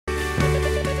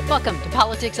Welcome to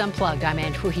Politics Unplugged. I'm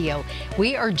Ann Trujillo.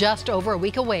 We are just over a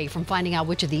week away from finding out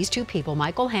which of these two people,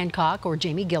 Michael Hancock or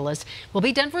Jamie Giellis, will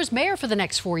be Denver's mayor for the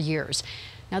next 4 years.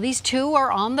 Now, these two are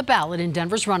on the ballot in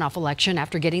Denver's runoff election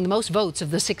after getting the most votes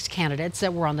of the 6 candidates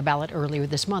that were on the ballot earlier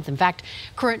this month. In fact,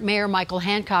 current Mayor Michael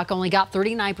Hancock only got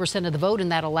 39% of the vote in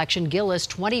that election, Giellis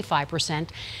 25%.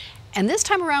 And this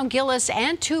time around, Giellis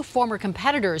and 2 former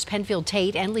competitors, Penfield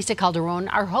Tate and Calderon,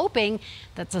 are hoping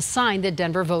that's a sign that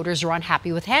Denver voters are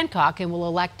unhappy with Hancock and will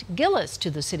elect Giellis to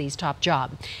the city's top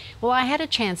job. Well, I had a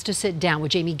chance to sit down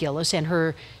with Jamie Giellis and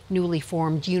her newly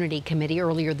formed Unity Committee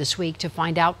earlier this week to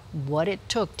find out what it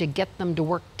took to get them to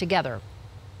work together.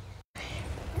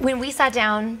 When we sat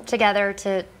down together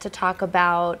to talk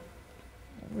about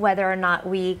whether or not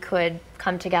we could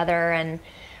come together and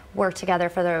work together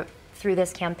through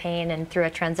this campaign and through a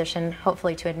transition,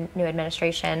 hopefully to a new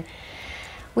administration,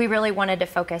 we really wanted to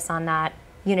focus on that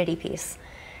unity piece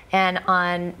and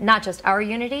on not just our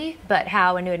unity, but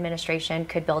how a new administration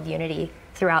could build unity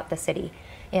throughout the city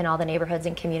in all the neighborhoods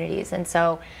and communities. And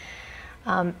so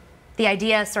the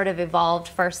idea sort of evolved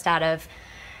first out of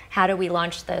how do we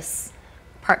launch this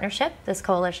partnership, this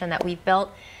coalition that we've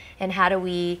built, and how do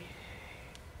we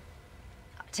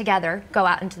together go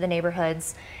out into the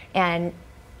neighborhoods and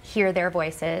hear their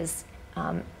voices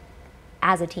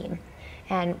as a team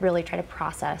and really try to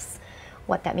process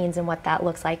what that means and what that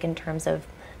looks like in terms of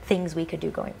things we could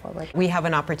do going forward. We have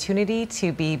an opportunity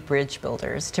to be bridge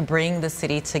builders, to bring the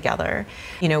city together.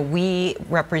 You know, we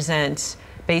represent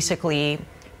basically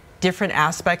different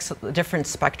aspects, different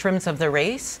spectrums of the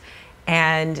race,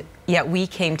 and yet we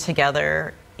came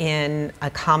together in a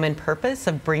common purpose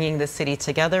of bringing the city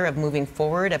together, of moving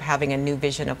forward, of having a new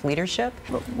vision of leadership.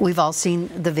 We've all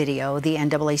seen the video, the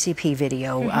NAACP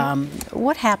video.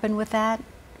 What happened with that?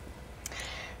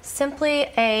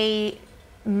 Simply a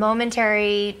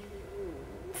momentary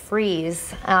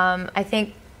freeze. I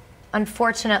think,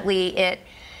 unfortunately,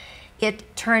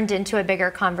 it turned into a bigger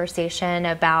conversation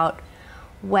about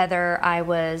whether I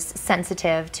was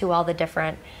sensitive to all the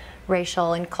different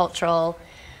racial and cultural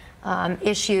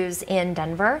issues in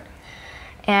Denver.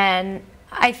 And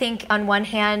I think on one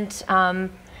hand,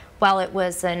 while it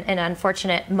was an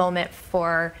unfortunate moment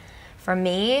for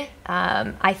me,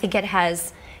 I think it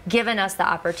has given us the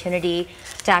opportunity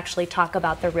to actually talk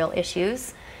about the real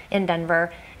issues in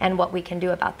Denver and what we can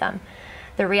do about them.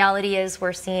 The reality is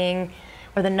we're the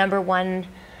 #1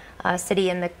 city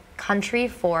in the country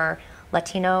for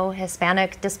Latino,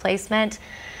 Hispanic displacement.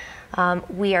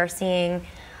 We are seeing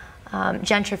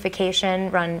gentrification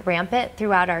run rampant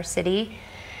throughout our city,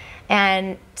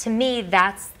 and to me,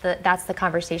 that's the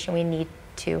conversation we need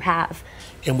to have.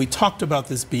 And we talked about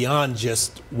this beyond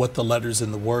just what the letters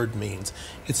in the word means.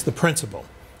 It's the principle,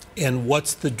 and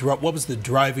what was the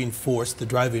driving force, the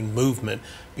driving movement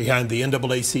behind the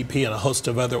NAACP and a host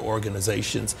of other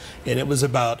organizations, and it was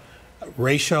about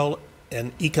racial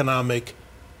and economic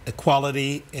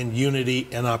equality and unity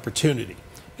and opportunity.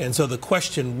 And so the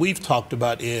question we've talked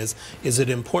about is it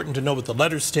important to know what the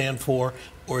letters stand for,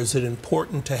 or is it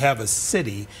important to have a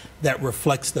city that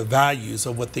reflects the values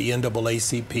of what the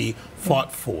NAACP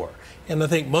fought for? And I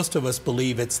think most of us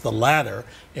believe it's the latter,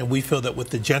 and we feel that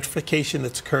with the gentrification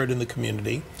that's occurred in the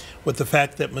community, with the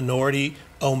fact that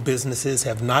minority-owned businesses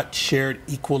have not shared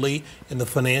equally in the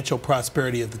financial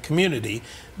prosperity of the community,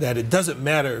 that it doesn't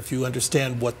matter if you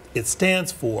understand what it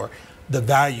stands for, the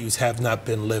values have not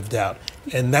been lived out.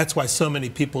 And that's why so many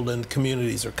people in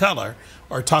communities of color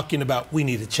are talking about we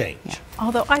need a change. Yeah.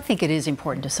 Although I think it is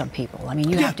important to some people. I mean,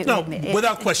 you have to admit it.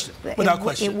 Without question. Without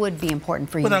question. It would be important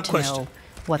for you to know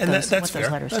what those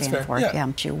letters stand for.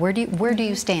 Yeah. Where do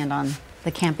you stand on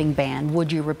the camping ban?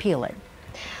 Would you repeal it?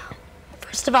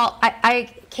 First of all, I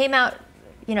came out,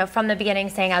 from the beginning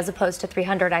saying as opposed to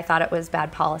 300, I thought it was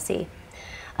bad policy.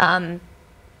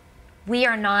 We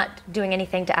are not doing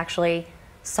anything to actually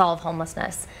solve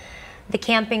homelessness. The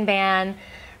camping ban,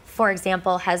 for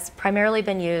example, has primarily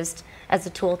been used as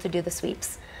a tool to do the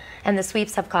sweeps. And the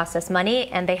sweeps have cost us money,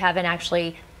 and they haven't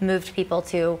actually moved people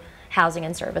to housing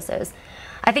and services.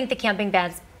 I think the camping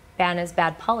ban is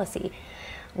bad policy.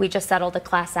 We just settled a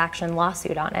class action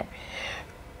lawsuit on it.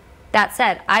 That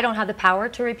said, I don't have the power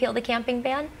to repeal the camping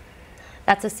ban.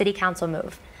 That's a city council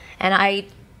move. And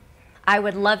I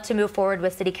would love to move forward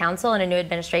with city council and a new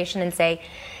administration and say,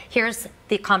 here's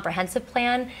the comprehensive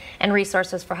plan and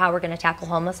resources for how we're going to tackle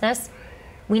homelessness.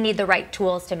 We need the right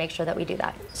tools to make sure that we do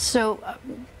that. So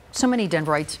many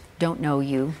Denverites don't know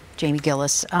you, Jamie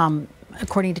Giellis.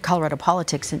 According to Colorado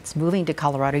politics, since moving to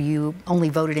Colorado, you only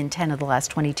voted in 10 of the last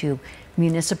 22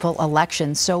 municipal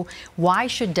elections. So why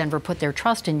should Denver put their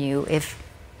trust in you if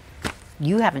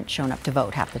you haven't shown up to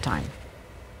vote half the time.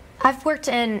 I've worked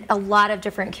in a lot of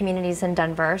different communities in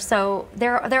Denver, so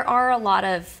there are a lot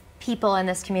of people in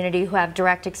this community who have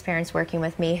direct experience working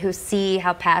with me, who see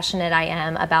how passionate I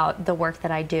am about the work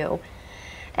that I do.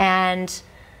 And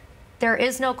there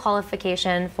is no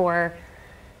qualification for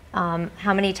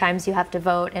how many times you have to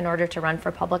vote in order to run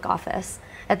for public office.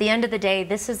 At the end of the day,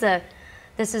 this is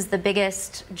the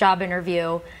biggest job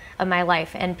interview of my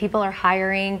life, and people are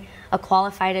hiring a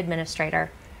qualified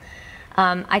administrator.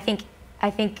 I think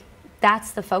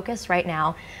that's the focus right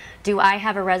now. Do I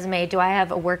have a resume? Do I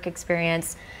have a work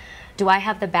experience? Do I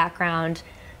have the background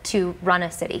to run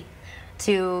a city,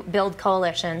 to build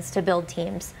coalitions, to build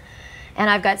teams? And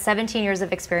I've got 17 years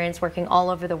of experience working all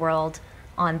over the world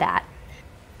on that.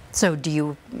 So do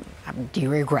you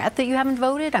regret that you haven't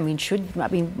voted? How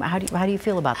do you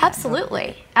feel about that?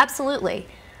 Absolutely, absolutely.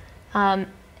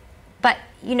 But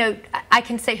you know, I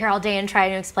can sit here all day and try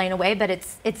to explain away, but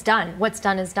it's done. What's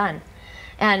done is done.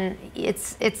 And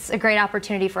it's a great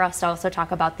opportunity for us to also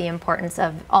talk about the importance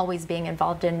of always being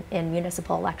involved in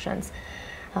municipal elections.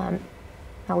 I'll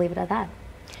leave it at that.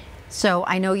 So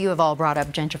I know you have all brought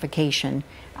up gentrification.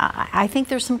 I think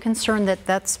there's some concern that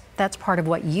that's part of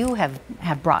what you have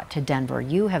brought to Denver.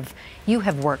 You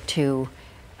have worked to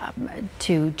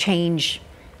change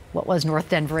what was North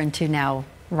Denver into now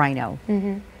Rhino.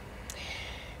 Mm-hmm.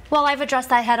 Well, I've addressed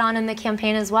that head on in the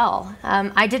campaign as well.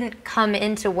 I didn't come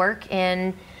into work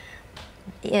in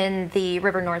the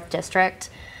River North District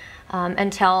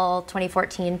until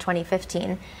 2014,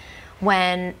 2015,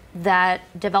 when that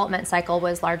development cycle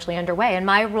was largely underway. And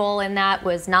my role in that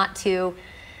was not to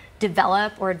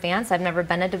develop or advance. I've never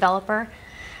been a developer.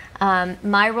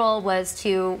 My role was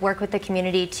to work with the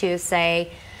community to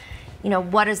say, you know,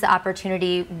 what is the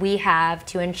opportunity we have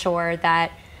to ensure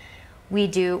that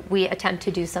we attempt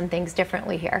to do some things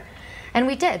differently here. And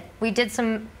we did. We did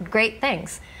some great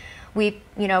things. We,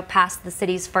 you know, passed the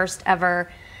city's first ever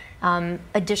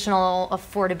additional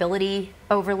affordability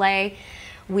overlay.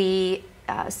 We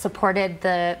supported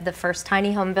the first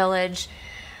tiny home village.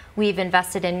 We've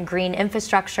invested in green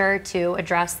infrastructure to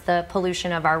address the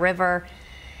pollution of our river,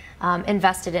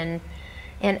 invested in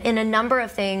a number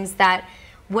of things that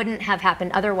wouldn't have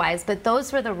happened otherwise. But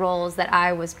those were the roles that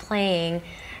I was playing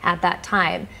at that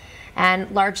time, and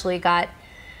largely got,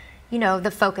 you know, the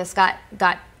focus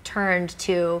got turned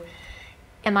to,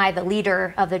 am I the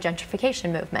leader of the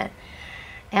gentrification movement?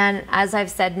 And as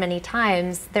I've said many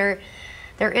times, there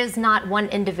is not one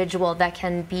individual that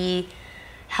can be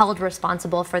held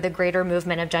responsible for the greater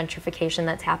movement of gentrification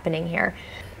that's happening here.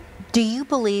 Do you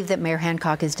believe that Mayor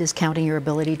Hancock is discounting your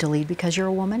ability to lead because you're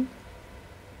a woman?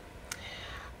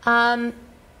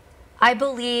 I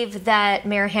believe that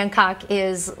Mayor Hancock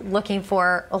is looking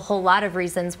for a whole lot of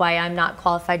reasons why I'm not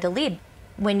qualified to lead.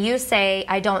 When you say,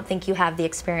 I don't think you have the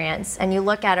experience, and you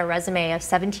look at a resume of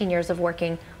 17 years of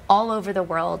working all over the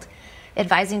world,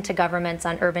 advising to governments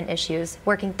on urban issues,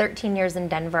 working 13 years in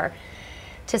Denver,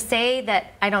 to say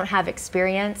that I don't have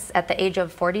experience at the age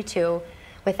of 42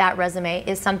 with that resume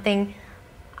is something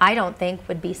I don't think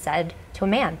would be said to a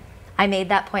man. I made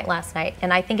that point last night,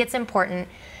 and I think it's important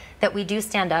that we do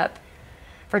stand up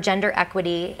for gender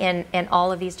equity in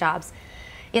all of these jobs.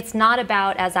 It's not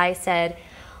about, as I said,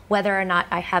 whether or not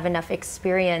I have enough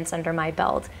experience under my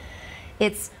belt.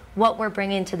 It's what we're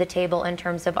bringing to the table in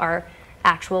terms of our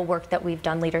actual work that we've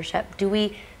done leadership. Do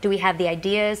we have the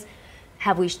ideas?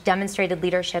 Have we demonstrated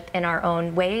leadership in our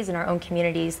own ways, in our own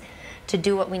communities, to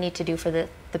do what we need to do for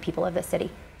the people of the city?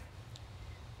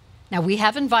 Now, we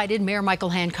have invited Mayor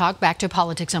Michael Hancock back to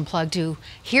Politics Unplugged to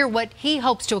hear what he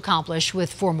hopes to accomplish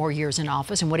with 4 more years in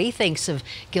office and what he thinks of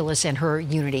Giellis and her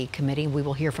Unity Committee. We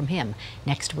will hear from him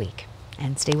next week.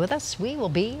 And stay with us. We will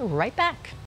be right back.